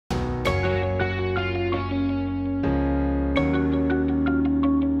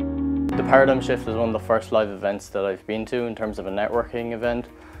Paradigm Shift is one of the first live events that I've been to in terms of a networking event,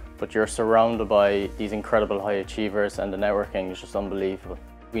 but you're surrounded by these incredible high achievers and the networking is just unbelievable.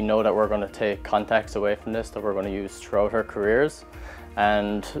 We know that we're going to take contacts away from this that we're going to use throughout our careers,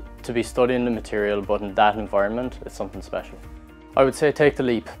 and to be studying the material but in that environment is something special. I would say take the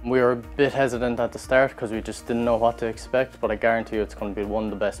leap. We were a bit hesitant at the start because we just didn't know what to expect, but I guarantee you it's going to be one of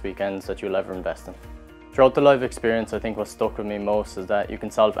the best weekends that you'll ever invest in. Throughout the live experience, I think what stuck with me most is that you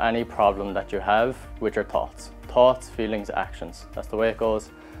can solve any problem that you have with your thoughts. Thoughts, feelings, actions. That's the way it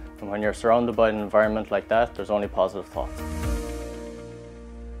goes. And when you're surrounded by an environment like that, there's only positive thoughts.